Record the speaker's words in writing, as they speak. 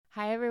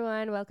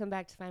everyone. Welcome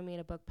back to Find Me in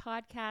a Book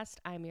podcast.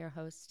 I'm your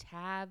host,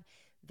 Tab.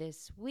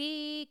 This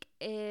week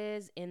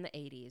is in the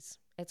 80s.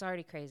 It's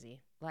already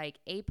crazy. Like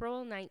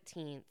April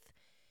 19th,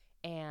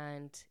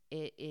 and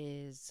it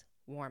is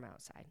warm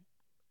outside.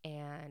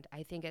 And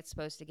I think it's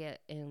supposed to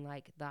get in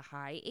like the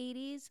high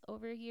 80s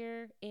over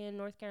here in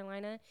North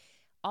Carolina.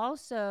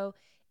 Also,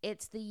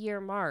 it's the year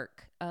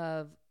mark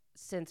of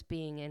since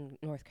being in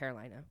North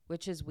Carolina,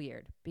 which is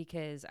weird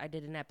because I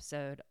did an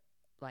episode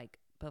like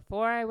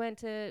before I went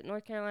to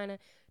North Carolina,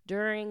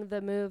 during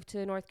the move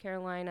to North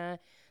Carolina.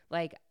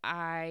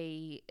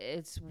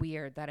 It's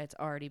weird that it's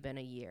already been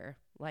a year.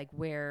 Like,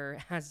 where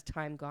has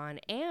time gone?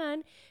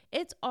 And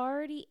it's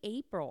already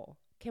April.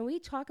 Can we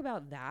talk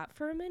about that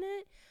for a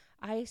minute?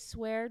 I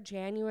swear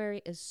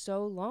January is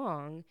so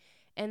long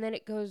and then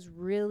it goes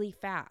really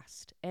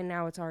fast and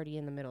now it's already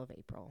in the middle of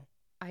April.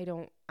 I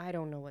don't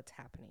know what's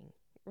happening,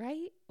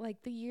 right?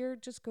 Like the year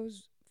just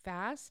goes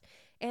fast.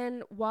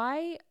 And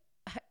why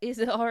is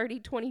it already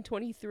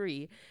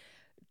 2023?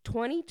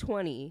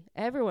 2020,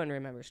 everyone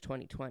remembers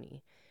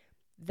 2020.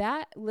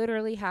 That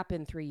literally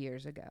happened 3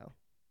 years ago.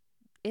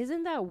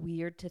 Isn't that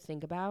weird to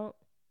think about?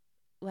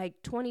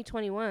 Like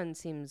 2021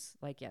 seems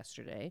like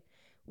yesterday.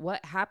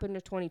 What happened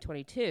to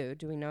 2022?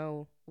 Do we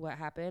know what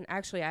happened?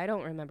 Actually, I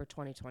don't remember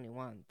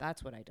 2021.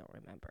 That's what I don't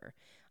remember.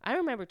 I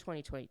remember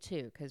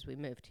 2022 because we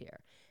moved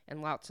here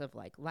and lots of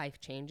like life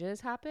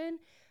changes happened.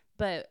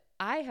 But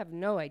I have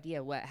no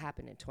idea what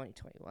happened in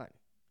 2021.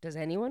 Does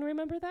anyone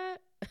remember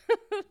that?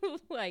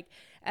 Like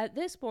at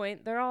this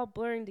point, they're all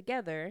blurring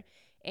together.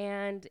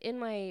 And in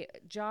my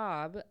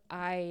job,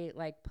 I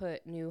like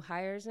put new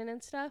hires in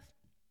and stuff.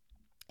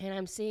 And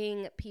I'm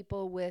seeing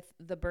people with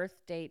the birth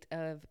date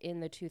of in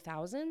the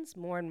 2000s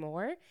more and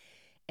more.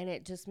 And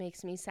it just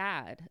makes me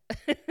sad.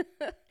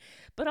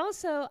 But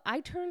also,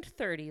 I turned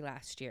 30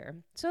 last year.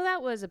 So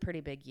that was a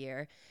pretty big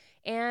year.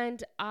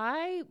 And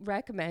I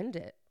recommend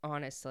it,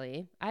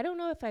 honestly. I don't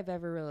know if I've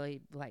ever really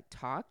like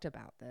talked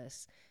about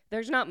this.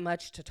 There's not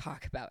much to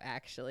talk about,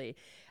 actually.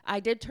 I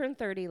did turn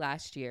 30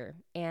 last year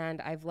and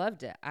I've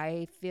loved it.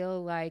 I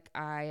feel like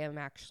I am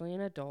actually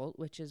an adult,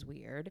 which is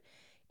weird.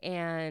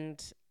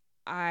 And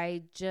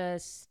I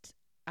don't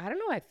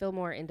know, I feel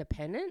more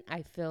independent.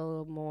 I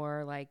feel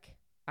more like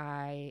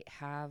I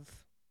have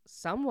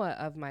somewhat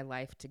of my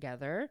life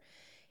together.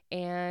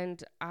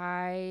 And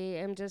I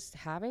am just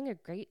having a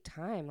great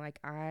time. Like,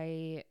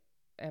 I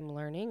am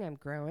learning, I'm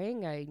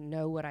growing. I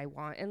know what I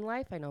want in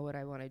life, I know what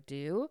I want to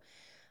do.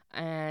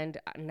 And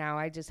now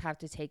I just have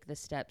to take the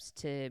steps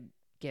to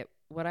get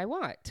what I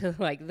want, to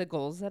like the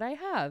goals that I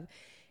have.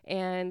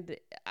 And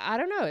I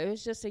don't know, it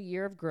was just a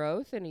year of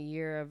growth and a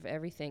year of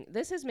everything.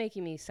 This is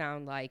making me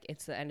sound like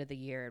it's the end of the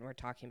year and we're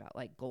talking about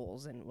like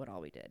goals and what all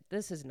we did.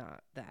 This is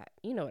not that.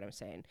 You know what I'm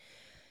saying?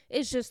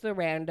 It's just the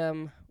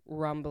random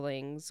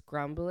ramblings,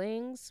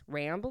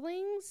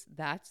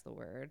 that's the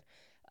word,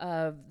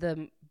 of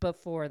the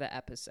before the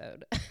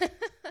episode.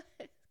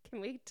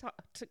 Can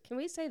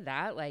we say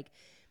that? Like,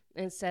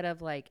 instead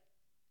of like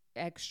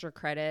extra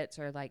credits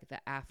or like the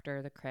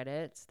after the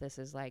credits, this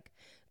is like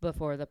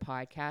before the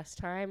podcast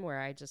time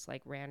where I just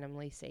like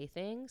randomly say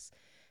things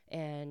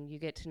and you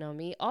get to know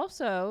me.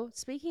 Also,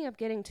 speaking of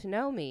getting to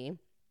know me,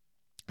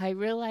 I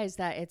realized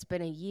that it's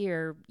been a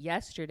year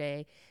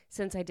yesterday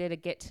since I did a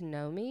get to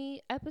know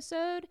me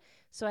episode.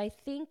 So I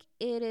think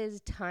it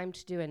is time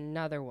to do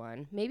another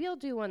one. Maybe I'll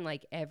do one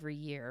like every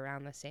year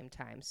around the same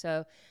time.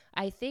 So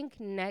I think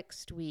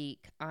next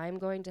week I'm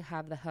going to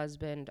have the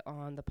husband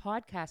on the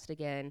podcast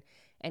again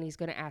and he's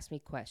going to ask me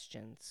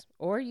questions.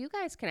 Or you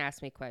guys can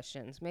ask me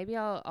questions. Maybe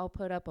I'll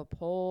put up a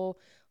poll.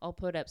 I'll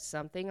put up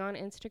something on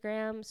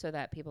Instagram so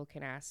that people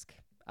can ask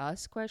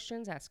us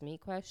questions, ask me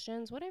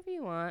questions, whatever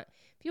you want.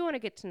 If you want to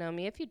get to know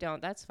me, if you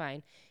don't, that's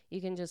fine.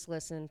 You can just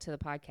listen to the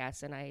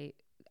podcast and I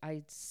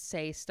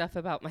say stuff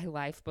about my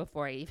life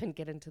before I even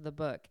get into the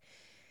book.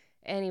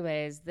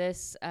 Anyways,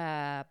 this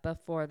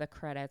before the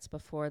credits,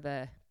 before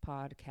the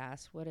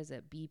podcast, what is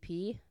it?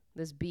 BP?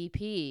 This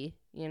BP,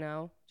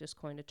 just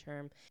coined a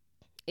term.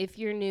 If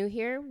you're new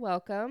here,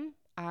 welcome.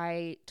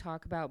 I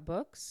talk about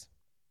books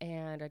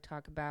and I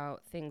talk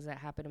about things that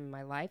happen in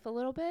my life a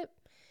little bit.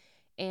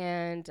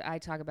 And I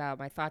talk about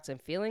my thoughts and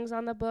feelings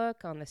on the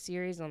book, on the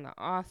series, on the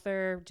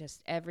author,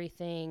 just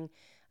everything.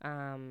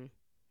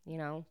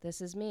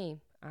 This is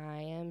me. I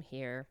am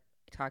here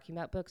talking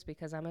about books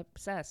because I'm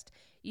obsessed.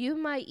 You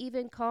might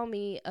even call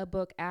me a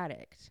book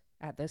addict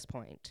at this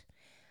point.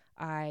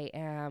 I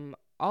am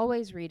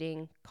always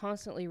reading,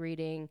 constantly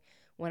reading.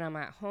 When I'm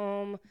at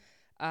home,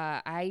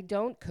 I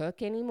don't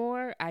cook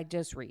anymore. I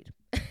just read.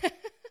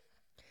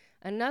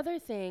 Another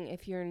thing,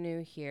 if you're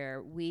new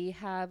here, we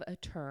have a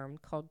term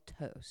called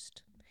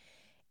toast.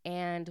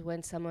 And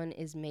when someone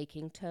is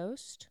making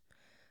toast,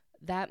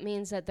 that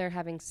means that they're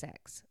having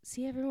sex.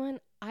 See, everyone,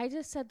 I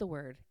just said the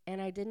word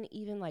and I didn't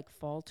even like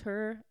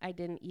falter. I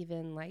didn't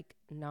even like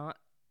not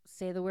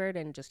say the word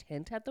and just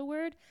hint at the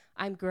word.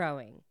 I'm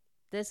growing.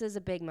 This is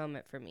a big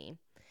moment for me.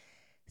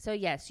 So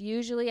yes,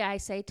 usually I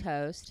say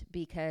toast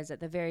because at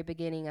the very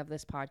beginning of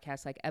this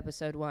podcast, like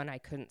episode 1, I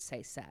couldn't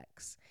say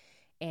sex.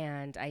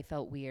 and I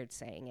felt weird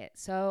saying it.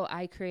 So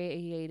I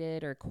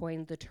created or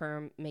coined the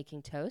term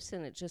making toast,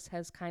 and it just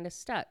has kind of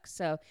stuck.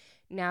 So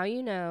now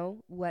you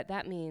know what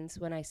that means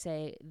when I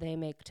say they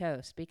make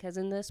toast, because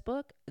in this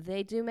book,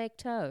 they do make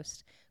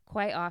toast.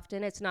 Quite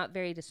often, it's not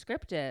very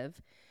descriptive,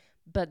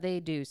 but they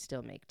do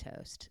still make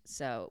toast.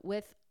 So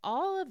with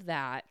all of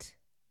that,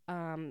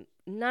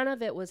 none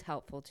of it was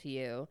helpful to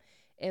you.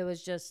 It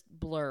was just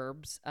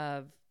blurbs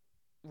of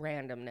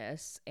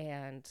randomness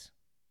and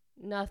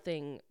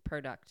nothing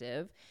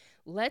productive.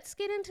 Let's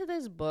get into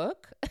this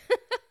book.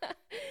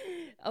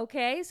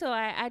 Okay, so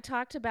I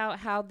talked about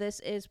how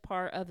this is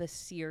part of a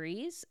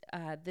series.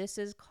 This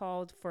is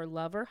called For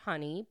Love or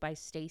Honey by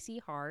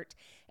Staci Hart.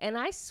 And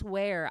I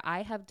swear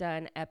I have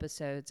done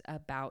episodes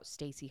about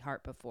Staci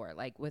Hart before,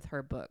 like with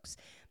her books.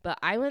 But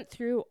I went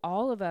through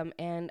all of them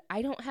and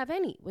I don't have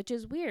any, which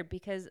is weird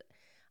because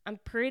I'm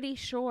pretty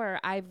sure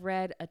I've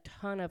read a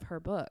ton of her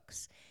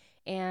books.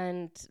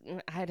 And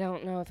I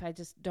don't know if I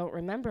just don't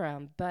remember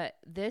them, but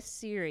this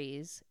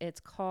series, it's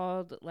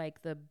called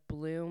like the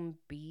Bloom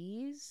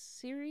Bees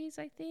series,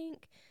 I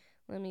think.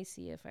 Let me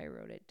see if I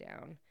wrote it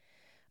down.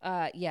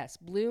 Yes,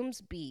 Bloom's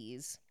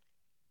Bees.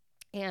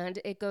 And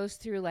it goes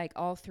through like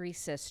all three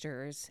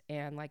sisters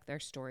and like their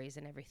stories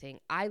and everything.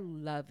 I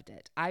loved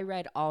it. I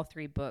read all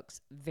three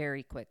books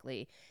very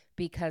quickly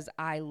because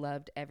I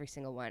loved every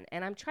single one.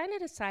 And I'm trying to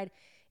decide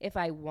if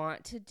I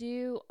want to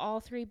do all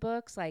three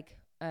books, like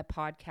a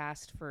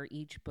podcast for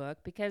each book,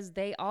 because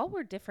they all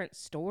were different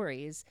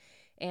stories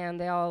and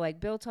they all like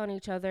built on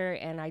each other.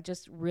 And I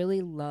just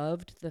really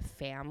loved the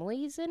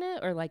families in it,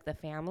 or like the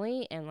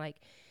family and like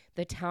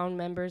the town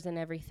members and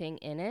everything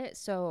in it.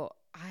 So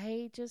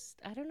I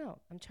don't know.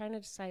 I'm trying to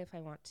decide if I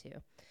want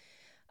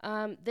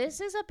to.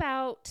 This is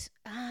about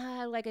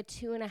like a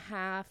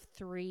 2.5,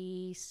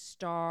 3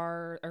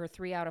 star or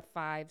 3 out of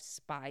 5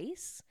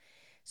 spice.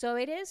 So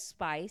it is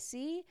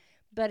spicy,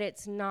 but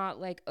it's not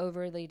like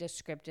overly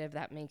descriptive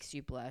that makes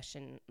you blush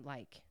and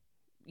like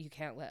you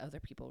can't let other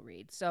people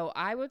read. So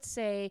I would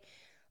say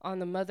on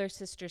the mother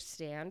sister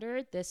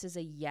standard, this is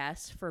a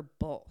yes for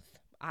both.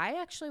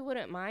 I actually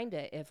wouldn't mind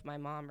it if my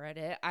mom read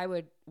it. I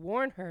would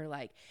warn her,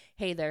 like,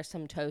 hey, there's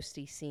some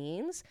toasty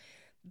scenes.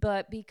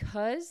 But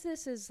because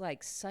this is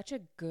like such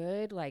a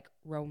good, like,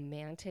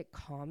 romantic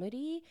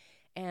comedy,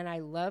 and I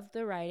loved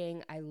the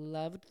writing, I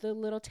loved the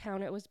little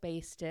town it was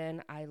based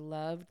in, I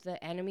loved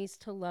the enemies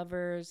to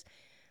lovers,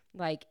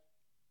 like,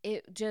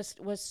 it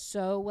just was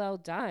so well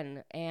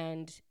done.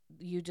 And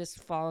you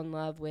just fall in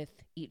love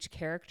with each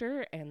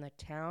character and the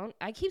town.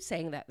 I keep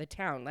saying that, the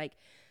town, like,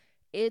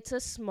 it's a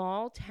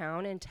small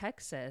town in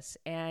Texas,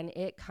 and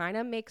it kind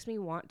of makes me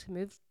want to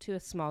move to a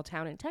small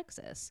town in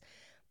Texas,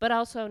 but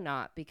also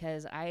not,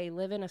 because I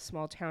live in a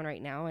small town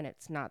right now and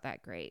it's not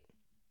that great.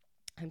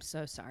 I'm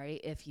so sorry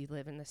if you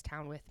live in this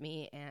town with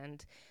me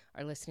and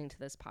are listening to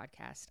this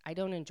podcast. I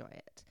don't enjoy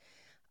it.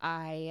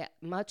 I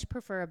much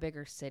prefer a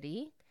bigger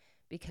city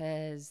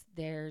because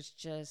there's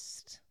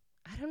just,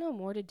 I don't know,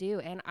 more to do.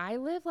 And I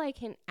live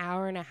like an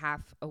hour and a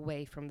half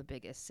away from the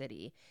biggest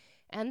city,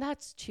 and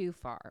that's too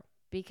far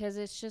because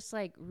it's just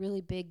like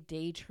really big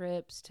day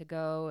trips to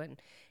go. And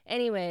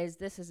anyways,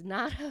 this is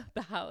not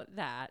about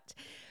that.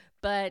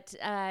 But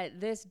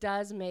this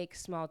does make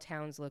small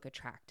towns look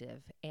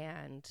attractive,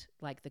 and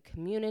like the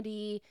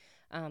community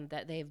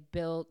that they've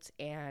built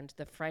and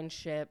the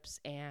friendships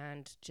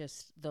and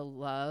just the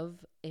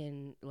love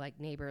in like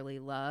neighborly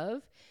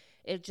love.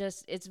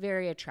 It's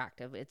very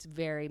attractive. It's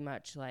very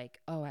much like,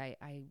 oh,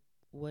 I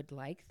would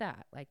like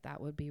that. Like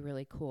that would be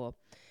really cool.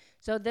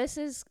 So this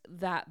is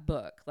that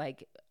book,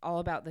 like all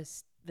about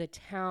this, the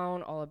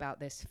town, all about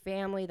this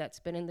family that's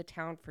been in the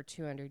town for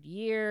 200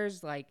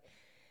 years. Like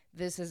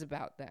this is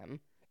about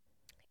them.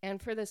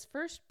 And for this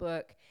first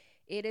book,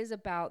 it is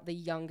about the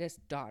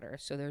youngest daughter.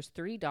 So there's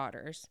 3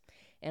 daughters,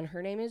 and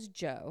her name is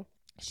Jo.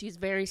 She's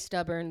very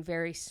stubborn,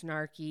 very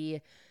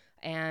snarky,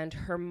 and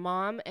her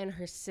mom and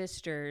her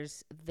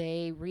sisters,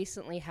 they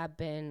recently have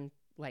been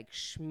like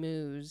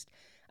schmoozed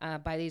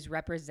by these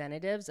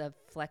representatives of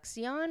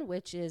Flexion,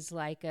 which is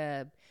like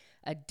a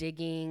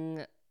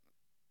digging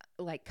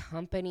like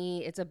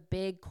company. It's a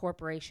big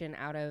corporation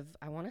out of,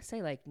 I want to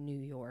say like New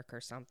York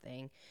or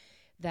something,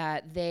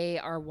 that they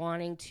are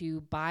wanting to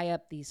buy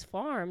up these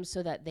farms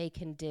so that they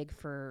can dig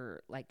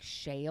for like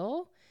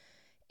shale.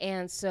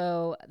 And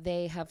so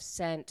they have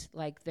sent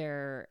like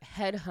their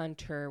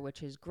headhunter,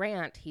 which is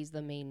Grant. He's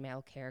the main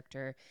male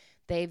character.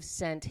 They've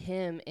sent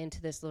him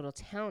into this little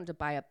town to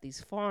buy up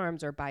these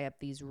farms or buy up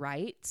these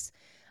rights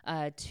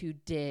to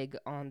dig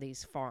on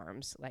these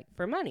farms, like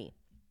for money.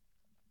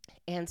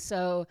 And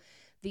so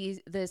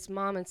this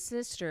mom and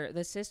sister,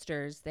 the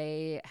sisters,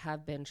 they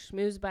have been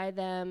schmoozed by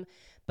them,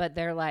 but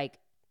they're like,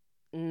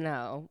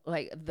 no,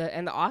 like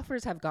the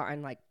offers have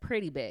gotten like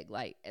pretty big,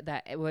 like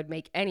that it would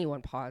make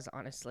anyone pause,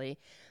 honestly.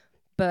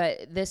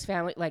 But this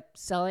family, like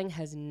selling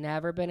has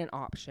never been an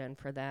option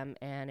for them,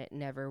 and it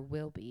never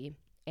will be.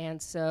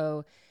 And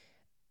so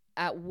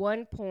at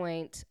one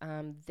point,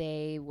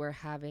 they were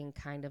having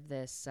kind of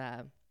this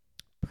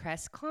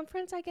press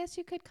conference, I guess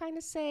you could kind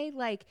of say,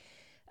 like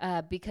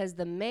because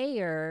the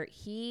mayor,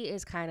 he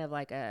is kind of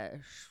like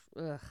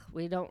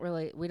we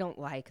don't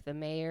like the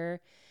mayor.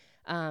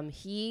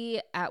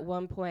 He at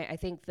one point, I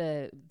think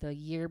the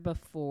year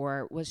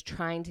before, was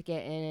trying to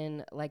get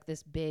in like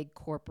this big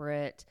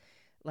corporate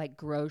like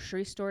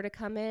grocery store to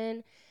come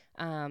in,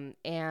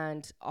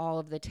 and all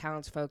of the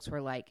townsfolk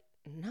were like,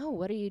 "No,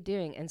 what are you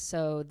doing?" And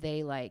so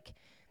they like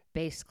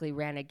basically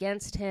ran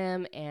against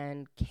him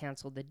and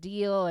canceled the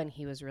deal, and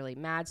he was really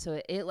mad.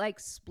 So it like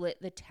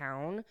split the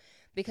town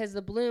because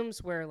the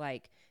Blooms were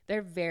like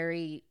they're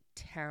very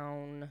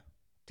town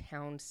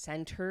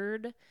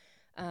centered.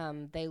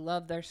 They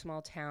love their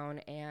small town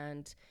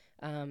and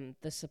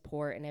the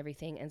support and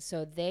everything. And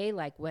so they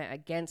like went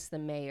against the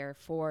mayor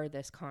for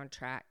this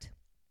contract.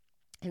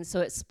 And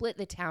so it split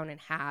the town in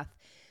half.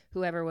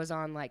 Whoever was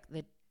on like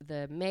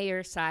the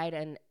mayor side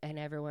and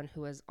everyone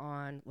who was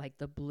on like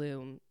the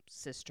Bloom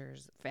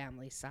sisters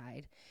family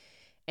side.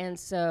 And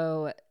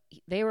so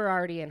they were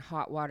already in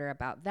hot water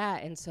about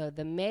that. And so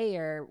the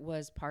mayor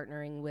was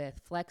partnering with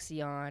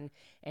Flexion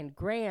and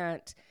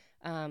Grant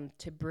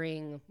to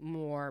bring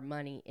more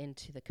money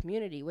into the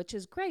community, which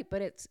is great,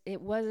 but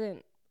it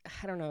wasn't,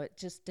 I don't know, it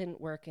just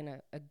didn't work in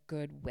a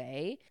good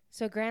way.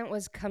 So Grant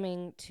was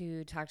coming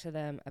to talk to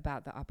them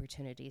about the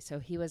opportunity. So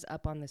he was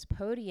up on this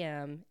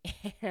podium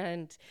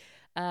and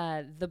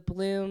the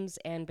Blooms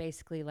and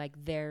basically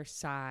like their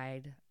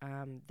side,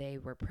 they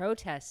were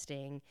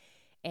protesting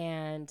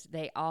and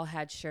they all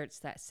had shirts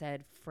that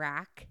said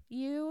frack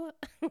you,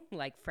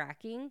 like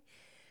fracking.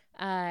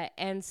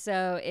 And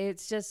so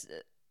it's just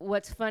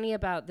what's funny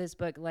about this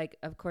book, like,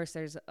 of course,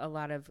 there's a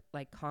lot of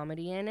like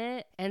comedy in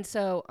it. And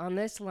so on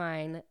this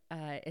line,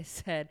 it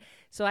said,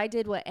 "So I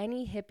did what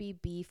any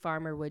hippie bee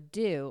farmer would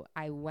do.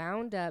 I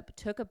wound up,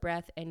 took a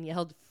breath, and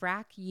yelled,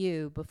 'Frack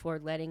you,' before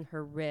letting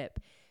her rip.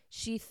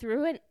 She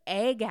threw an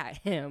egg at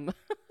him."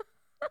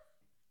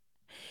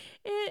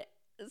 It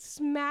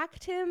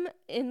smacked him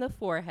in the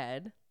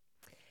forehead.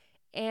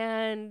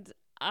 And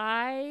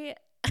I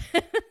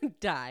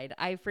died.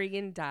 I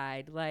freaking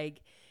died.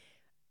 Like,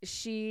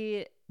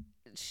 she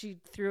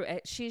threw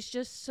it. She's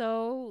just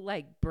so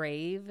like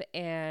brave,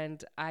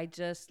 and I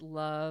just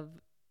love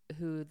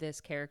who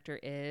this character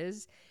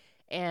is,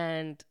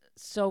 and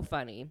so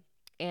funny.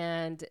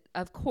 And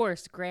of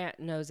course, Grant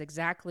knows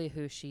exactly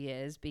who she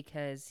is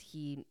because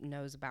he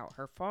knows about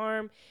her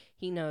farm.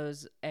 He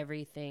knows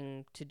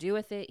everything to do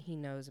with it. He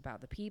knows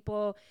about the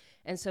people.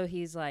 And so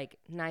he's like,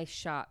 "Nice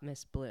shot,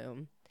 Miss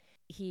Bloom."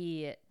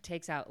 He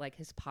takes out like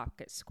his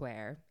pocket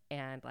square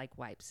and like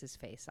wipes his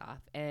face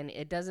off, and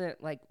it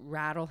doesn't like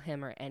rattle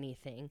him or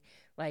anything.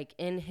 Like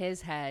in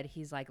his head,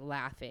 he's like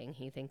laughing.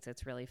 He thinks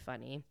it's really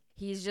funny.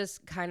 He's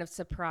just kind of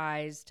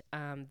surprised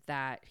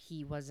that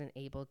he wasn't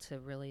able to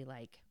really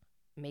like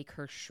make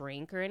her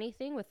shrink or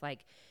anything with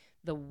like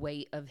the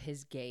weight of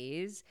his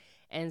gaze.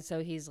 And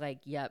so he's like,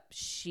 "Yep,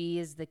 she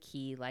is the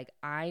key. Like,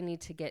 I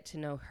need to get to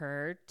know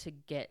her to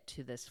get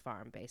to this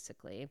farm,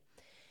 basically."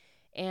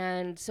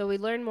 And so we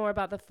learn more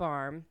about the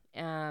farm.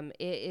 It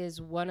is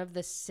one of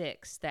the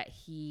 6 that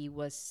he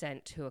was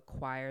sent to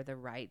acquire the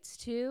rights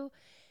to.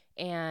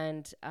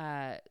 And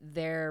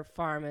their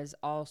farm is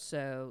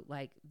also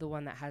like the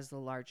one that has the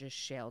largest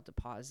shale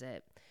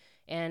deposit.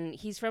 And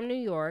he's from New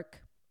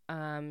York.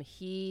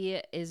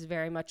 He is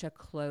very much a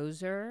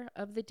closer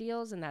of the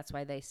deals, and that's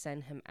why they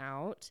send him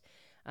out.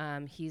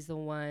 He's the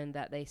one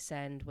that they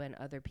send when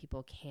other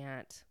people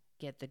can't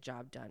get the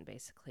job done,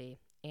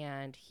 basically.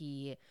 And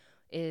he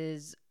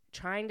is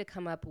trying to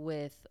come up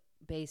with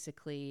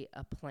basically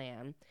a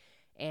plan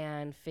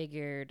and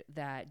figured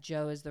that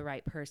Joe is the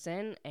right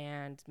person,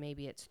 and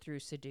maybe it's through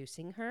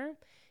seducing her.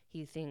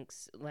 He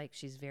thinks like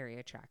she's very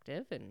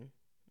attractive, and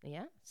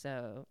yeah,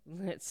 so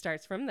it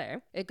starts from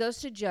there. It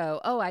goes to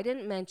Joe. Oh, I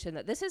didn't mention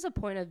that this is a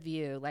point of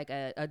view, like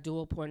a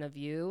dual point of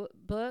view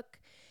book,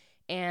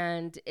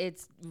 and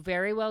it's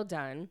very well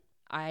done.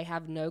 I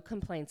have no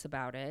complaints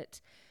about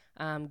it.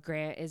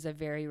 Grant is a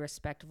very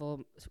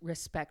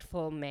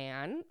respectful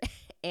man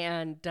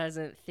and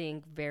doesn't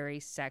think very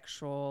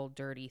sexual,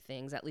 dirty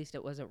things. At least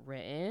it wasn't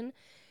written.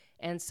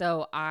 And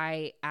so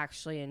I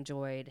actually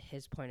enjoyed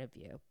his point of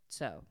view.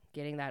 So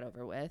getting that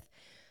over with.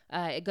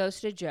 It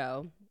goes to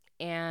Joe.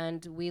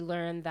 And we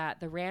learn that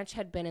the ranch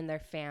had been in their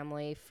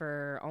family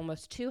for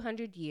almost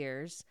 200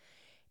 years.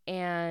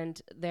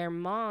 And their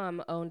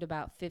mom owned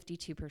about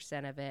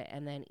 52% of it.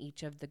 And then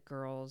each of the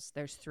girls,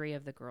 there's 3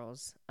 of the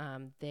girls,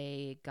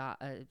 they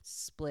got a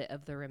split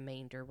of the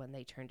remainder when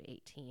they turned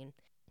 18.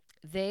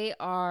 They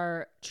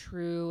are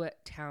true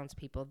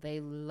townspeople. They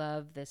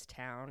love this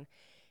town.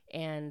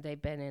 And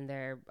they've been in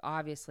there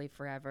obviously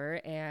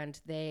forever. And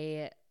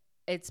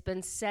it's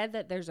been said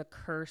that there's a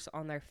curse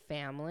on their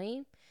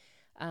family,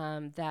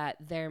 that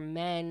their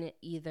men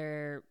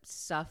either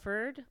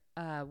suffered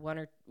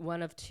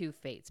one of 2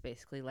 fates,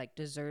 basically, like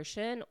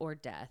desertion or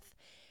death.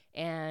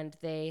 And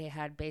they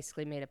had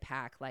basically made a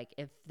pact, like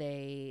if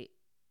they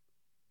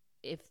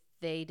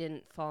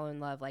didn't fall in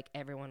love, like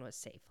everyone was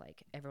safe,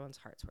 like everyone's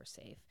hearts were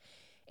safe.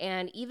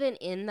 And even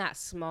in that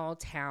small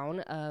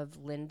town of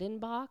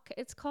Lindenbach,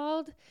 it's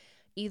called,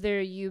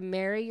 Either you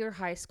marry your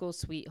high school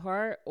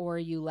sweetheart or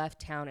you left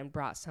town and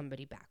brought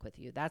somebody back with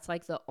you. That's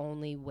like the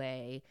only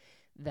way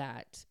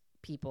that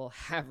people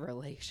have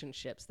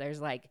relationships.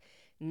 There's like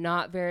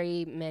not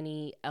very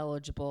many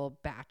eligible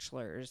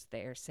bachelors,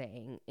 they're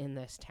saying, in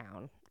this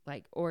town,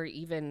 like, or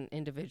even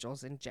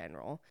individuals in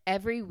general.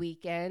 Every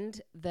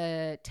weekend,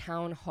 the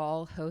town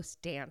hall hosts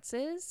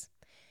dances,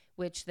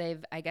 which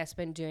they've, I guess,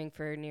 been doing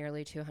for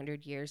nearly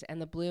 200 years.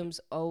 And the Blooms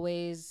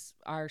always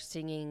are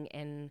singing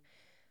and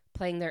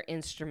playing their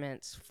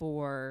instruments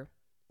for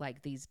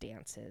like these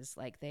dances.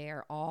 Like they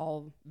are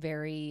all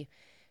very,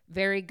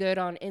 very good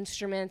on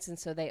instruments. And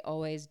so they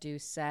always do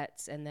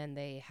sets, and then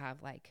they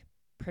have like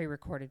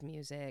pre-recorded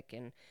music,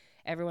 and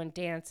everyone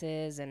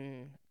dances,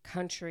 and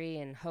country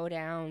and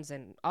hoedowns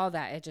and all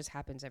that. It just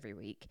happens every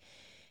week.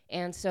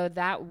 And so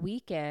that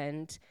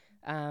weekend,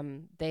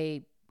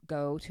 they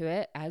go to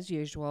it as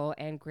usual,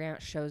 and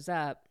Grant shows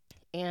up,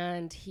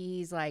 and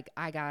he's like,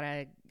 I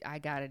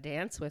gotta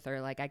dance with her.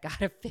 Like, I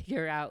gotta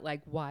figure out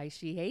like why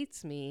she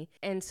hates me.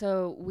 And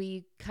so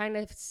we kind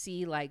of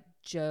see like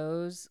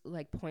Joe's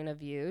like point of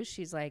view.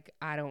 She's like,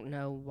 I don't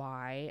know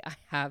why I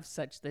have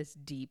such this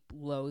deep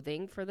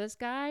loathing for this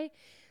guy.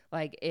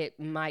 Like, it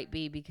might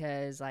be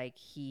because like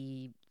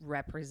he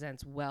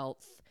represents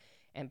wealth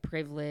and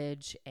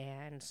privilege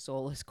and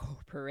soulless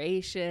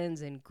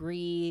corporations and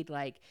greed.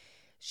 Like,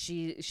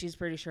 she's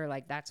pretty sure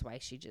like that's why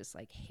she just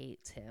like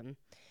hates him.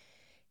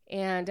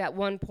 And at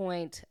one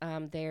point,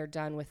 they're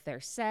done with their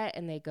set,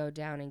 and they go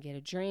down and get a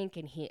drink,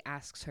 and he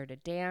asks her to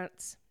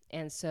dance.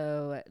 And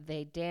so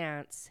they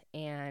dance,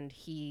 and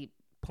he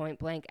point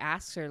blank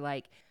asks her,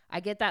 like, I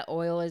get that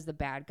Oil is the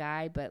bad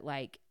guy, but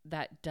like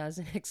that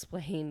doesn't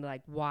explain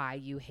like why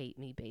you hate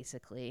me,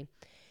 basically.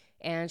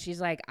 And she's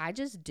like, I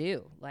just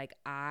do. Like,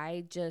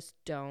 I just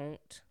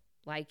don't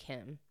like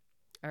him,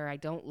 or I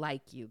don't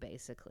like you,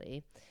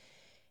 basically.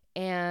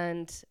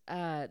 And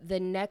the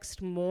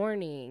next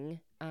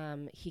morning,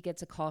 he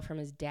gets a call from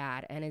his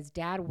dad, and his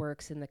dad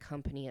works in the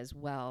company as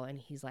well. And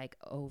he's like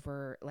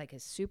over like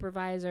his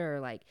supervisor, or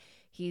like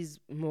he's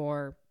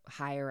more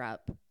higher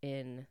up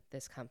in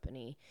this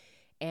company.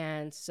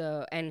 And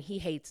so, and he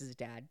hates his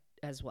dad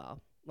as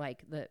well.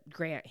 Like, the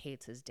Grant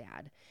hates his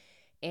dad.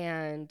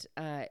 And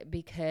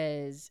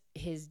because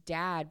his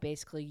dad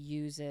basically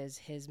uses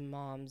his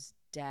mom's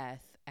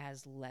death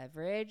as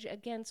leverage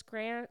against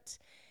Grant,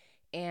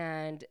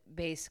 and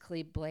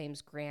basically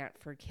blames Grant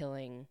for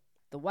killing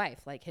the wife,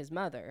 like his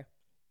mother.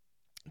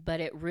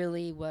 But it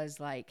really was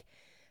like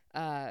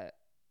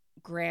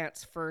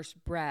Grant's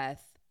first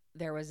breath,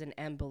 there was an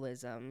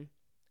embolism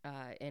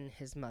in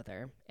his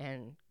mother,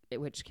 and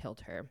which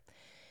killed her.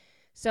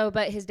 So,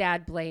 but his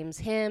dad blames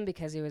him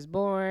because he was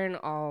born,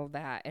 all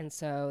that. And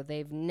so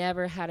they've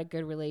never had a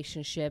good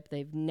relationship.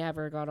 They've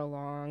never got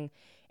along.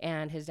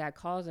 And his dad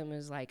calls him and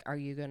is like, are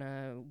you going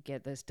to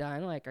get this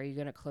done? Like, are you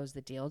going to close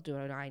the deal? Do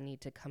I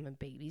need to come and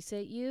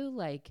babysit you?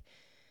 Like,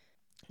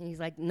 and he's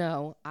like,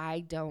 no,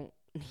 I don't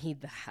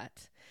need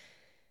that.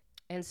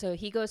 And so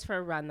he goes for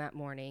a run that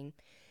morning,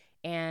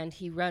 and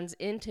he runs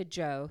into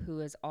Joe, who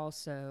is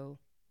also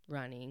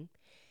running.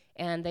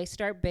 And they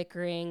start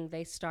bickering,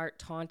 they start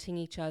taunting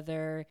each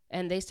other,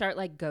 and they start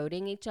like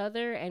goading each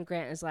other. And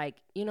Grant is like,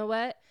 you know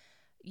what?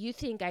 You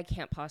think I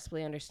can't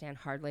possibly understand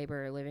hard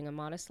labor or living a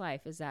modest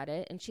life. Is that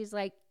it? And she's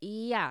like,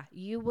 yeah,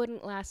 you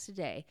wouldn't last a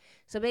day.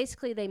 So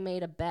basically they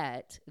made a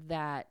bet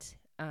that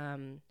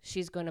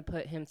she's going to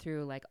put him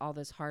through like all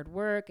this hard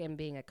work and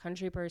being a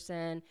country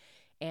person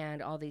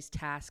and all these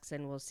tasks,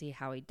 and we'll see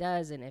how he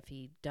does and if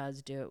he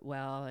does do it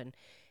well.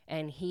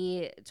 And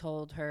he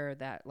told her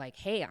that, like,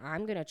 hey,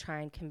 I'm going to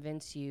try and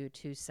convince you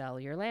to sell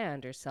your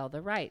land or sell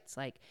the rights.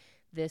 Like,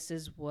 this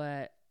is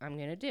what I'm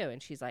going to do.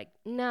 And she's like,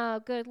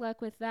 no, good luck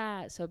with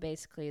that. So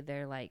basically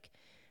they're like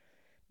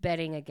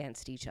betting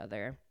against each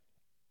other.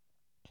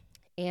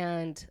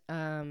 And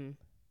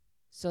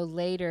so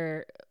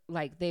later,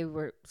 like,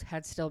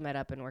 had still met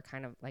up and were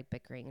kind of like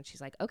bickering. And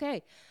she's like,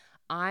 okay,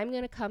 I'm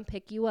going to come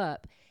pick you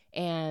up,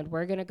 and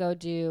we're going to go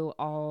do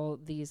all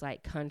these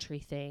like country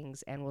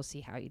things, and we'll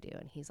see how you do.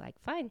 And he's like,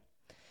 fine.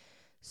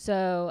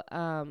 So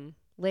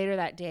later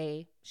that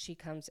day, she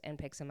comes and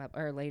picks him up,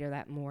 or later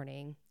that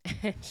morning,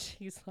 and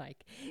she's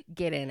like,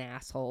 get in,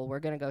 asshole. We're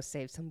going to go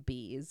save some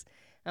bees.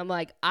 I'm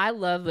like, I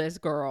love this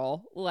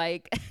girl.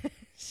 Like,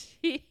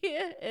 she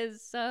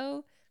is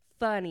so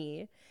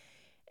funny.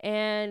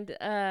 And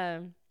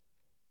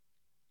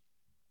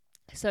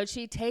so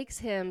she takes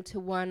him to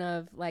one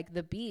of like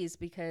the bees,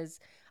 because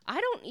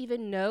I don't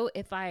even know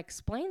if I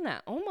explained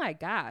that. Oh my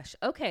gosh.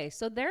 Okay,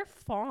 so their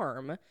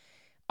farm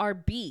are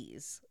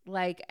bees.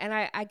 Like, and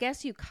I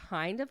guess you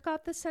kind of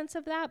got the sense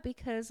of that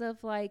because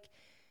of like,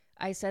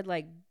 I said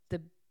like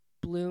the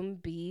bloom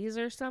bees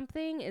or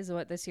something is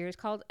what the series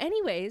called.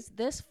 Anyways,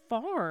 this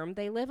farm,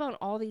 they live on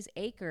all these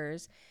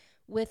acres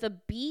with a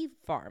bee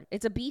farm.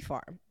 It's a bee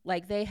farm.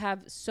 Like, they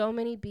have so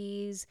many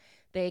bees.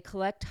 They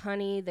collect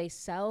honey. They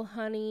sell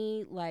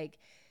honey. Like,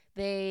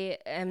 they've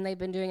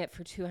been doing it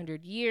for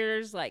 200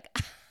 years. Like,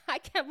 I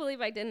can't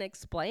believe I didn't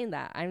explain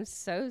that. I'm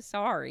so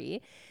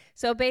sorry.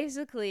 So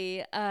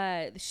basically,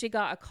 she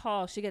got a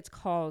call. She gets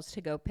calls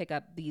to go pick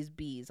up these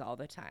bees all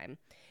the time.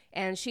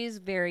 And she's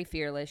very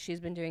fearless. She's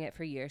been doing it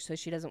for years. So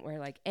she doesn't wear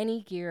like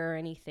any gear or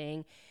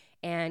anything.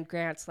 And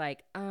Grant's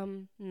like,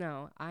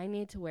 no, I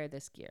need to wear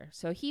this gear.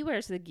 So he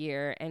wears the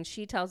gear and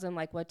she tells him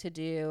like what to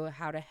do,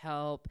 how to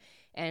help.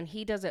 And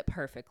he does it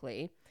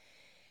perfectly.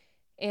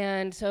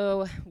 And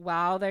so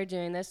while they're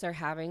doing this, they're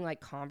having like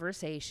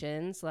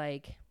conversations.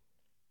 Like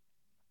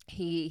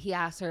he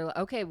asks her,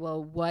 okay,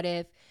 well, what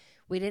if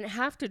we didn't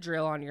have to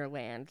drill on your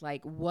land?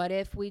 Like, what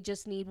if we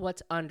just need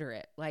what's under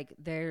it? Like,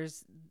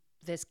 there's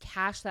this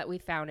cache that we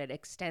found. It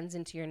extends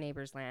into your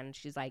neighbor's land. And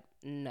she's like,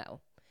 no.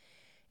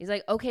 He's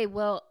like, okay,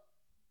 well,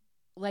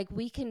 like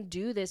we can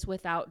do this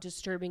without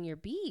disturbing your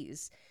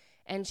bees.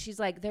 And she's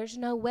like, there's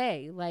no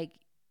way. Like,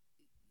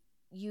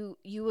 you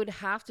would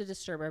have to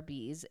disturb our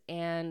bees,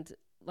 and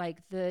like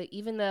the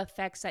even the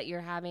effects that you're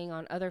having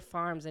on other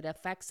farms, it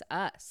affects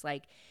us.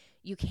 Like,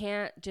 you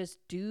can't just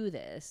do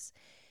this.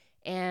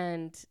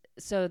 And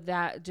so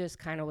that just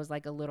kind of was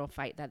like a little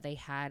fight that they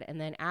had.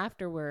 And then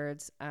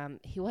afterwards,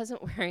 he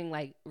wasn't wearing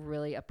like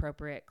really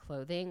appropriate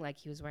clothing. Like,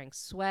 he was wearing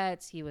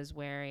sweats, he was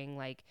wearing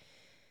like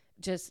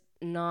just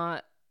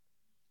not,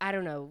 I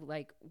don't know,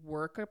 like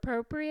work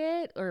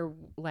appropriate or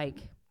like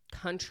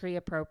country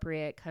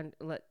appropriate.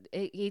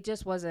 He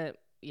just wasn't,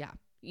 yeah,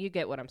 you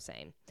get what I'm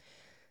saying.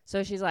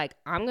 So she's like,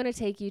 I'm going to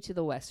take you to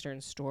the Western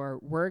store.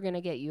 We're going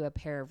to get you a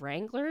pair of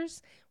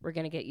Wranglers. We're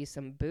going to get you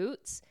some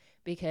boots,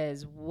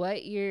 because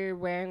what you're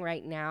wearing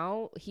right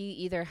now, he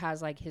either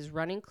has like his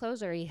running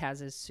clothes or he has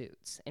his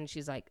suits. And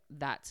she's like,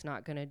 that's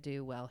not going to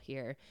do well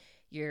here.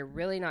 You're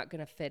really not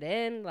going to fit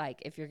in.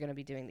 Like, if you're going to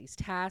be doing these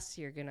tasks,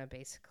 you're going to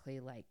basically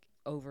like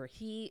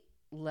overheat.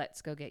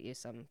 Let's go get you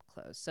some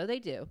clothes. So they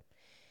do.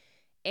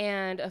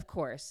 And of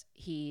course,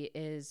 he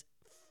is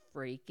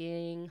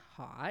freaking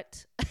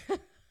hot.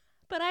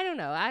 But I don't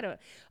know.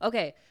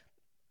 Okay,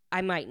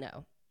 I might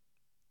know.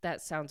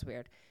 That sounds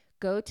weird.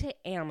 Go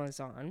to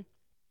Amazon,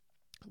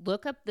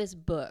 look up this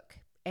book.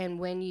 And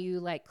when you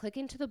like click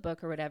into the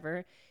book or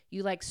whatever,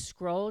 you like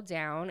scroll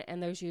down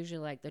and there's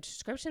usually like the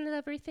description of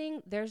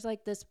everything. There's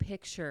like this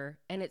picture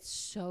and it's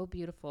so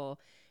beautiful.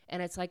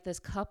 And it's like this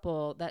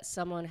couple that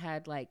someone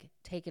had like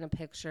taken a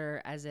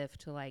picture as if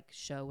to like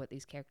show what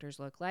these characters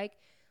look like.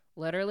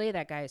 Literally,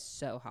 that guy is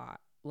so hot.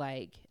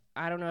 Like,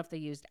 I don't know if they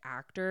used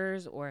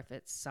actors or if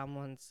it's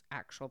someone's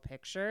actual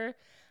picture.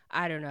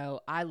 I don't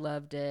know. I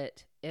loved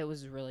it. It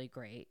was really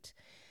great.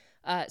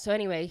 So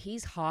anyway,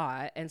 he's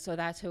hot, and so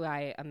that's who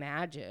I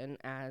imagine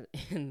as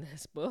in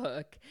this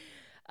book.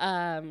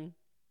 Um,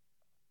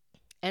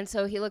 and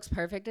so he looks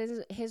perfect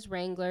in his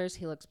Wranglers.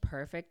 He looks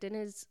perfect in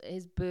his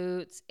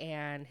boots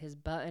and his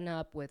button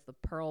up with the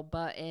pearl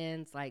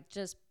buttons, like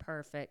just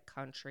perfect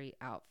country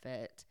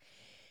outfit.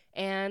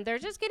 And they're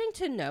just getting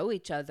to know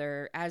each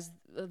other as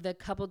the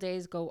couple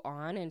days go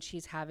on, and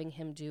she's having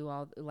him do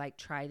all like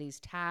try these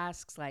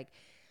tasks. Like,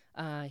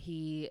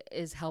 he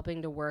is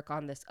helping to work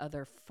on this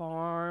other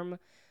farm,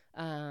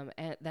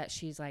 and that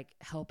she's like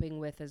helping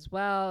with as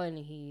well. And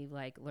he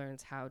like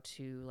learns how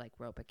to like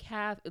rope a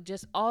calf,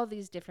 just all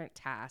these different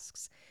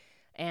tasks.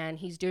 And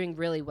he's doing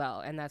really well,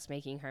 and that's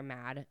making her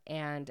mad.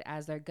 And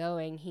as they're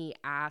going, he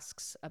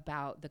asks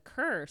about the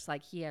curse.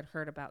 Like, he had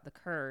heard about the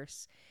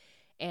curse.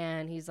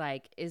 And he's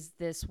like, is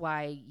this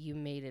why you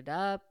made it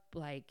up?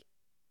 Like,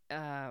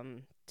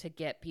 to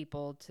get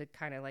people to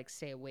kind of like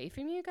stay away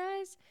from you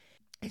guys?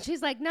 And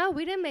she's like, no,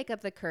 we didn't make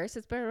up the curse.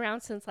 It's been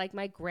around since like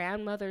my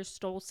grandmother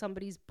stole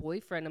somebody's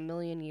boyfriend a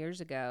million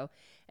years ago.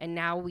 And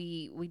now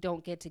we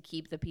don't get to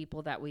keep the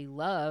people that we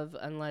love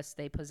unless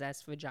they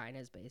possess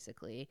vaginas,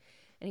 basically.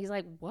 And he's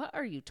like, what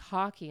are you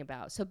talking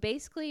about? So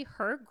basically,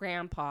 her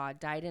grandpa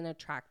died in a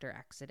tractor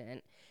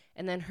accident.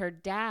 And then her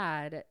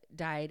dad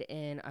died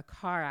in a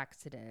car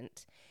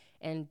accident.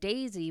 And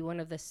Daisy,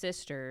 one of the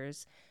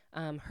sisters,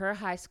 her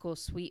high school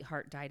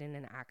sweetheart died in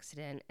an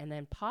accident. And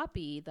then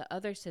Poppy, the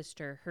other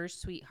sister, her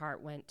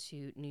sweetheart went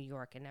to New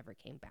York and never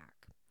came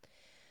back.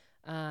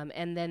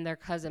 And then their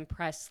cousin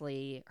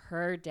Presley,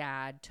 her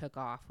dad took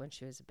off when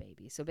she was a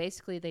baby. So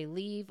basically they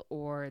leave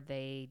or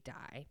they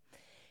die.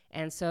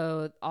 And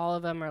so all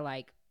of them are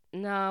like,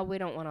 no, we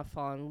don't want to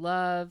fall in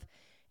love.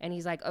 And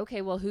he's like,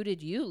 okay, well, who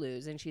did you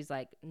lose? And she's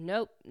like,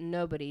 nope,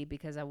 nobody,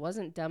 because I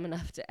wasn't dumb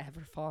enough to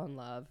ever fall in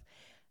love.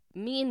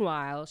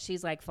 Meanwhile,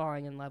 she's like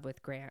falling in love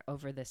with Grant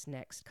over this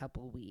next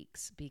couple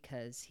weeks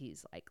because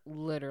he's like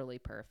literally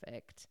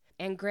perfect.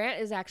 And Grant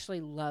is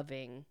actually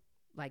loving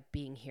like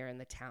being here in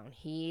the town.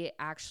 He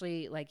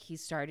actually like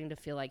he's starting to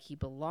feel like he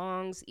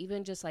belongs.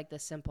 Even just like the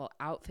simple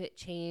outfit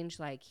change,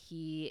 like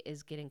he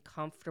is getting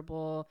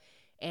comfortable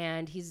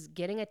and he's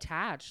getting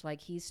attached. Like,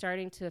 he's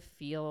starting to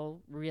feel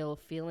real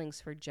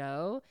feelings for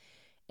Joe,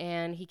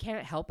 and he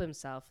can't help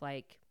himself.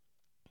 Like,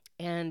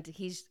 and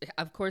he's,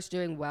 of course,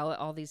 doing well at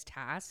all these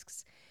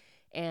tasks.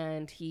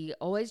 And he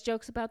always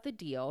jokes about the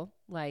deal.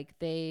 Like,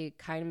 they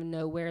kind of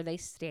know where they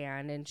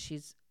stand. And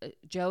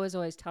Joe is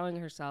always telling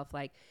herself,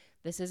 like,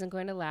 this isn't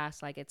going to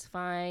last. Like, it's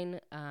fine.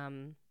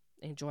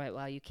 Enjoy it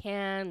while you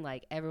can.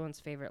 Like, everyone's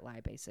favorite lie,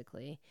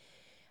 basically.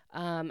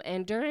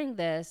 And during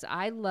this,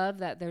 I love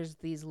that there's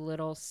these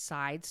little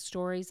side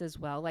stories as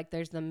well. Like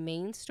there's the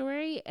main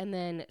story and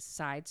then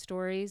side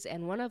stories.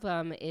 And one of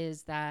them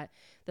is that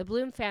the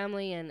Bloom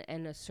family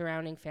and the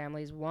surrounding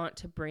families want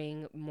to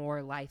bring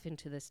more life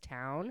into this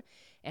town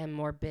and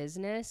more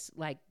business,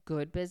 like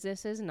good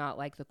businesses, not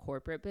like the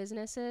corporate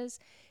businesses.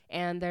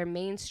 And their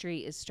main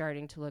street is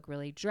starting to look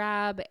really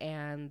drab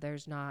and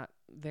there's not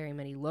very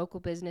many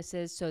local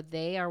businesses. So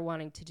they are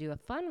wanting to do a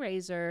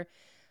fundraiser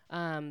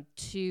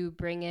to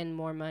bring in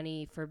more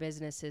money for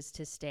businesses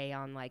to stay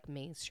on like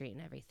Main Street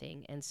and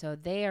everything. And so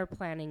they are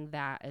planning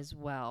that as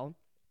well,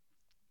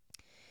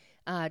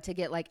 to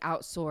get like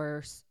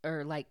outsource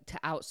or like to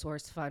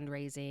outsource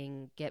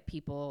fundraising, get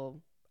people,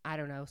 I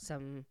don't know,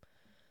 some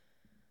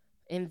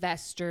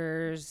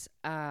investors,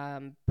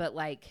 but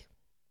like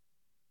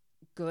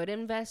good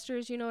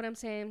investors, you know what I'm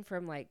saying,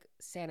 from like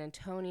San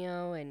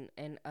Antonio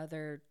and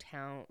other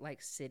town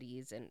like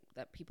cities and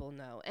that people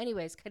know.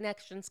 Anyways,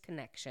 connections.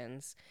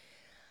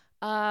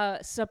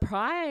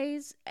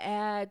 Surprise,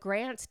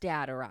 Grant's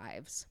dad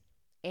arrives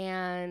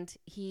and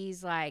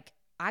he's like,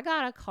 I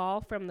got a call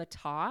from the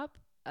top.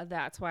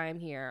 That's why I'm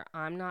here.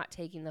 I'm not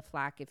taking the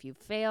flack if you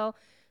fail.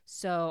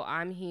 So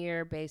I'm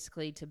here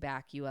basically to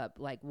back you up,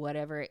 like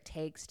whatever it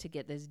takes to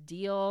get this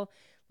deal.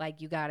 Like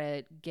you got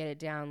to get it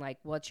down. Like,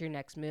 what's your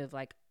next move?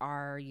 Like,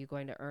 are you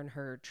going to earn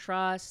her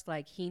trust?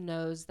 Like, he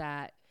knows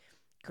that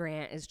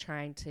Grant is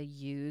trying to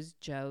use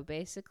Joe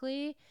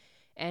basically.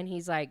 And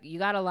he's like, you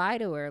got to lie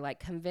to her, like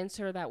convince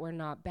her that we're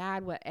not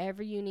bad,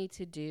 whatever you need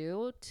to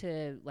do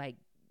to like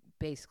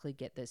basically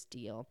get this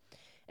deal.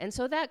 And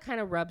so that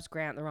kind of rubs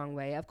Grant the wrong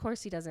way. Of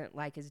course, he doesn't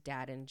like his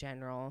dad in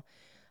general.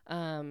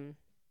 Um,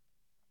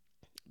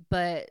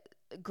 but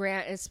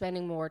Grant is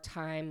spending more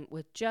time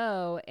with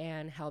Joe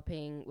and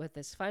helping with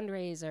this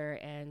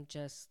fundraiser and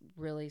just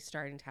really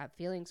starting to have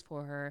feelings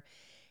for her.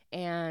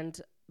 And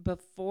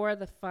before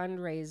the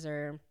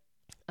fundraiser,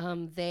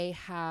 they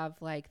have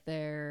like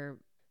their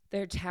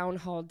town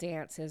hall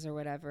dances or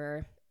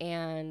whatever.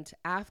 And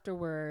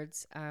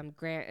afterwards,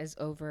 Grant is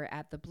over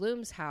at the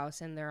Bloom's house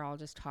and they're all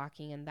just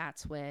talking. And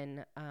that's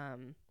when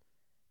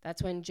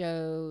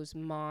Joe's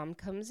mom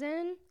comes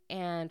in,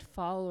 and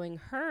following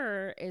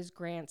her is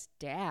Grant's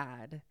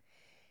dad.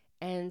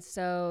 And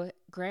so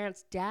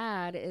Grant's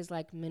dad is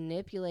like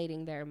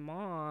manipulating their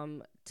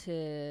mom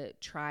to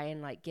try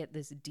and like get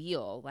this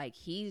deal. Like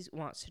he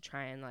wants to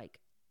try and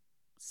like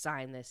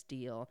sign this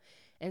deal.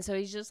 And so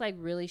he's just like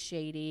really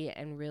shady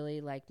and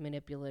really like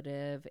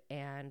manipulative,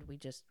 and we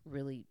just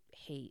really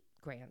hate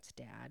Grant's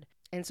dad.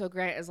 And so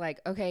Grant is like,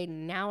 okay,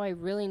 now I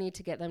really need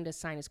to get them to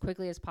sign as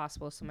quickly as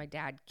possible so my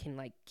dad can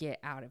like get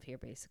out of here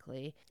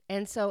basically.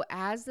 And so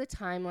as the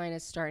timeline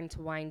is starting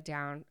to wind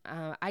down,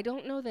 I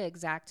don't know the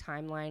exact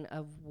timeline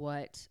of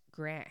what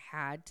Grant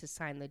had to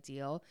sign the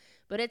deal,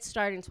 but it's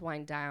starting to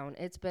wind down.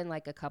 It's been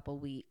like a couple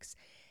weeks.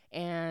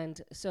 And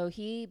so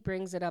he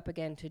brings it up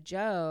again to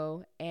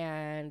Joe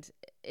and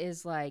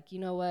is like, you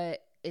know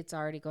what? It's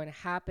already going to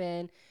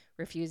happen.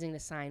 Refusing to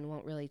sign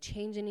won't really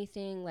change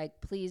anything. Like,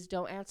 please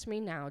don't answer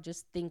me now.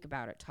 Just think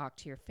about it. Talk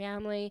to your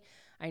family.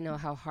 I know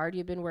how hard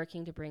you've been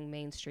working to bring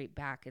Main Street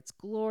back its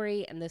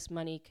glory, and this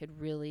money could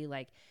really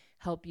like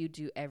help you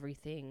do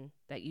everything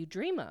that you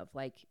dream of.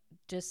 Like,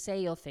 just say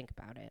you'll think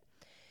about it.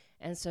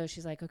 And so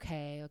she's like,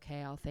 okay,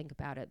 I'll think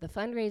about it. The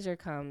fundraiser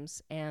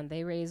comes and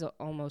they raise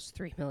almost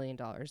 $3 million,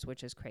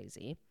 which is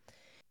crazy.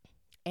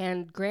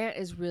 And Grant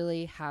is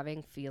really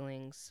having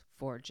feelings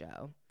for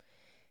Joe.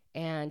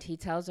 And he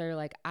tells her,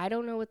 like, I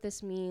don't know what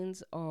this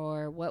means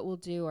or what we'll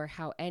do or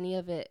how any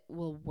of it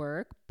will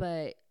work,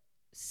 but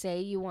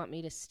say you want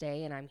me to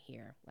stay and I'm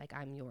here. Like,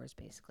 I'm yours,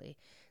 basically.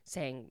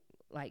 Saying,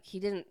 like, he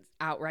didn't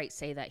outright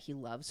say that he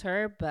loves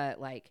her, but,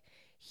 like,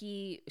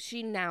 she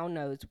now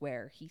knows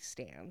where he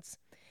stands.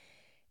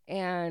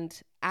 And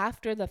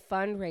after the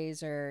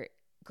fundraiser,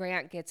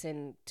 Grant gets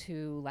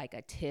into like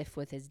a tiff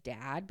with his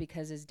dad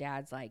because his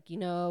dad's like, I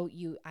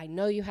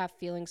know you have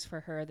feelings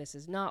for her. This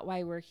is not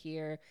why we're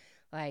here.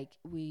 Like,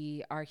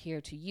 we are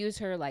here to use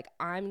her. Like,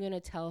 I'm going to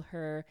tell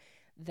her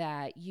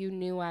that you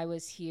knew I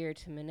was here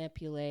to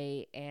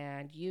manipulate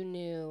and you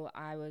knew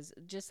I was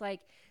just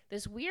like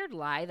this weird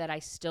lie that I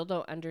still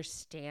don't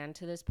understand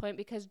to this point,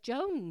 because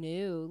Joe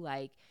knew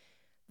like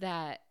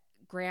that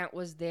Grant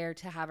was there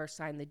to have her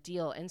sign the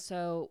deal. And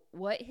so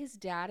what his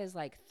dad is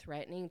like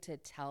threatening to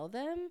tell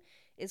them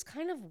is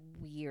kind of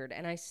weird,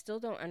 and I still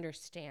don't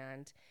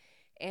understand.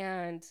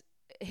 And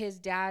his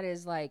dad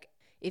is like,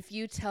 if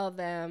you tell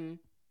them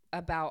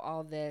about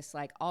all this,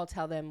 like, I'll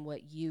tell them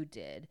what you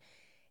did.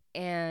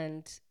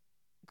 And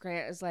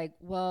Grant is like,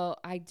 well,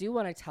 I do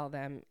want to tell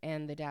them.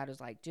 And the dad was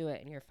like, do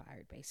it and you're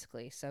fired,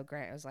 basically. So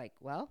Grant was like,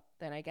 well,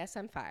 then I guess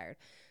I'm fired.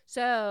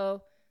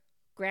 So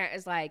Grant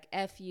is like,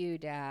 F you,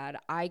 Dad.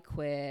 I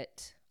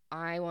quit.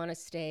 I want to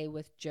stay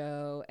with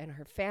Joe and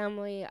her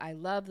family. I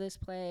love this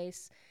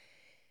place.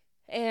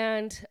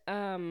 And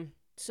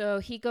so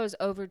he goes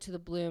over to the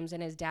Blooms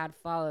and his dad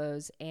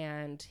follows,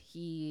 and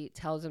he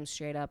tells him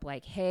straight up,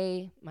 like,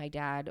 hey, my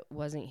dad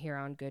wasn't here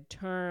on good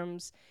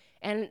terms.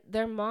 And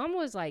their mom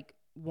was like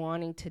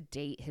wanting to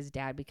date his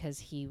dad because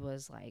he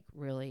was like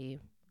really,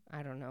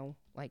 I don't know,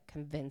 like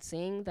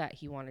convincing that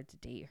he wanted to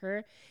date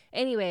her.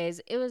 Anyways,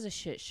 it was a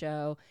shit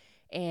show.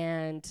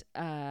 And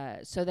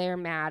so they're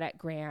mad at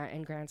Grant,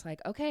 and Grant's like,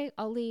 okay,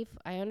 I'll leave.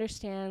 I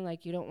understand.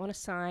 Like, you don't want to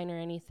sign or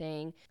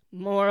anything.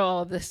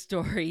 Moral of the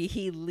story,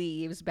 he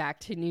leaves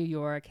back to New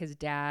York. His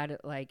dad,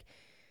 like,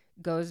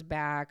 goes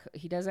back.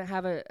 He doesn't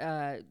have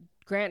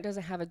Grant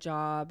doesn't have a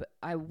job.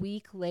 A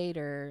week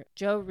later,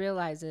 Joe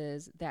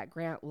realizes that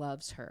Grant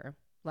loves her.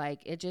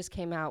 Like, it just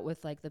came out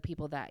with like the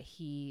people that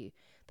she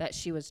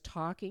was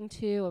talking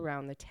to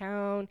around the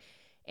town.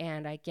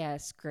 And I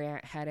guess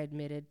Grant had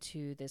admitted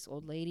to this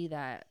old lady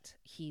that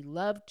he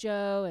loved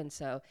Joe. And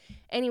so,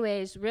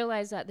 anyways,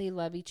 realize that they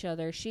love each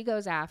other. She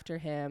goes after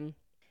him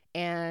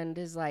and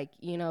is like,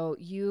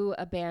 you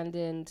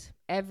abandoned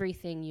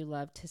everything you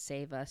loved to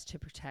save us, to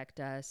protect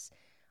us.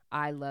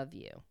 I love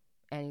you.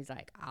 And he's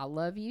like, I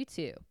love you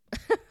too.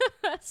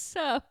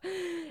 So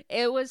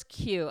it was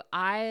cute.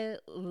 I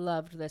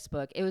loved this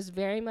book. It was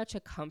very much a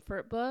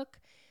comfort book.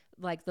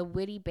 Like the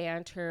witty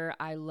banter,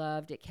 I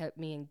loved. It kept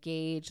me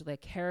engaged. The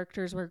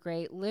characters were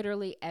great.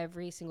 Literally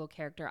every single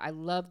character. I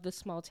loved the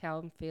small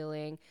town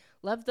feeling.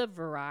 Loved the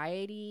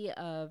variety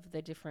of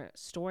the different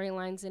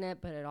storylines in it,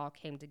 but it all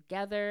came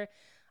together.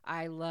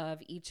 I love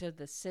each of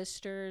the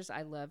sisters.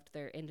 I loved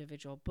their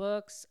individual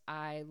books.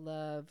 I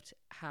loved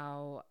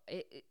how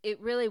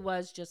it really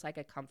was just like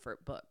a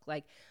comfort book.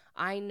 Like,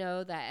 I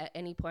know that at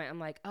any point I'm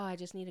like, oh, I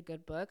just need a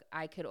good book.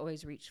 I could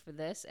always reach for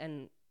this,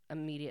 and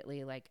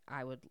immediately, like,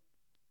 I would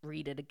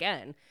read it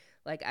again.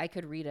 Like, I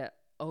could read it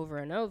over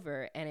and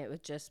over, and it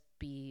would just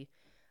be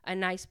a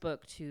nice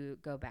book to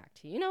go back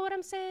to. You know what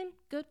I'm saying?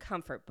 Good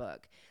comfort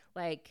book.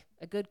 Like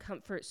a good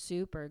comfort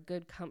soup or a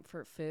good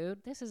comfort food.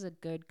 This is a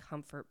good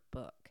comfort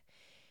book.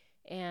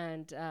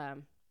 And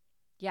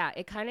yeah,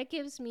 it kind of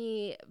gives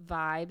me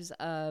vibes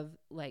of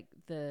like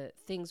the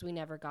Things We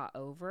Never Got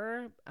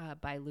Over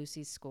by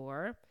Lucy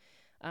Score.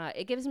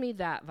 It gives me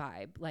that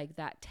vibe, like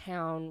that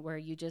town where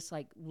you just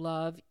like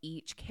love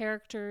each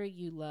character.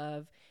 You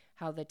love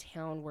how the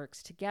town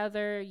works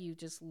together. You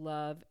just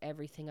love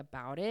everything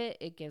about it.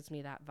 It gives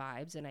me that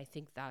vibes, and I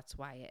think that's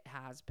why it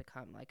has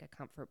become like a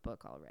comfort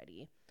book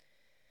already.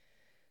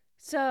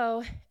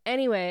 So,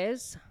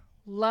 anyways,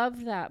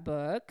 loved that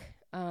book.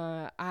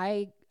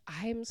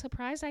 I'm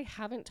surprised I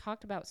haven't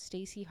talked about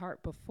Staci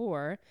Hart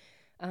before,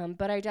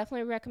 but I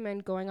definitely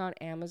recommend going on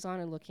Amazon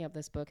and looking up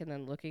this book and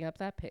then looking up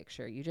that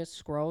picture. You just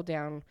scroll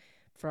down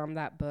from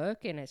that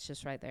book, and it's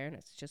just right there, and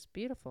it's just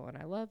beautiful, and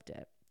I loved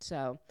it.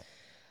 So,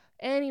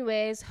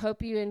 anyways,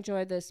 hope you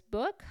enjoyed this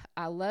book.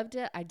 I loved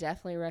it. I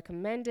definitely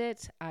recommend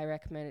it. I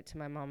recommend it to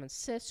my mom and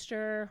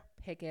sister.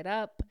 Pick it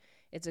up.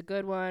 It's a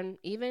good one.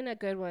 Even a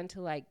good one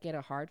to like get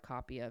a hard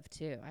copy of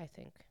too. I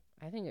think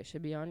it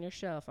should be on your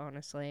shelf,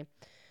 honestly.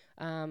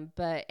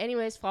 But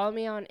anyways, follow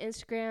me on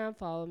Instagram,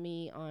 follow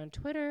me on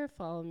Twitter,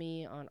 follow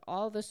me on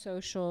all the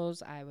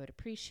socials. I would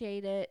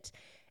appreciate it.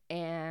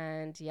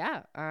 And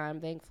yeah,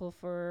 I'm thankful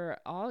for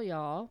all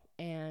y'all,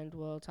 and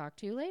we'll talk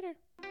to you later.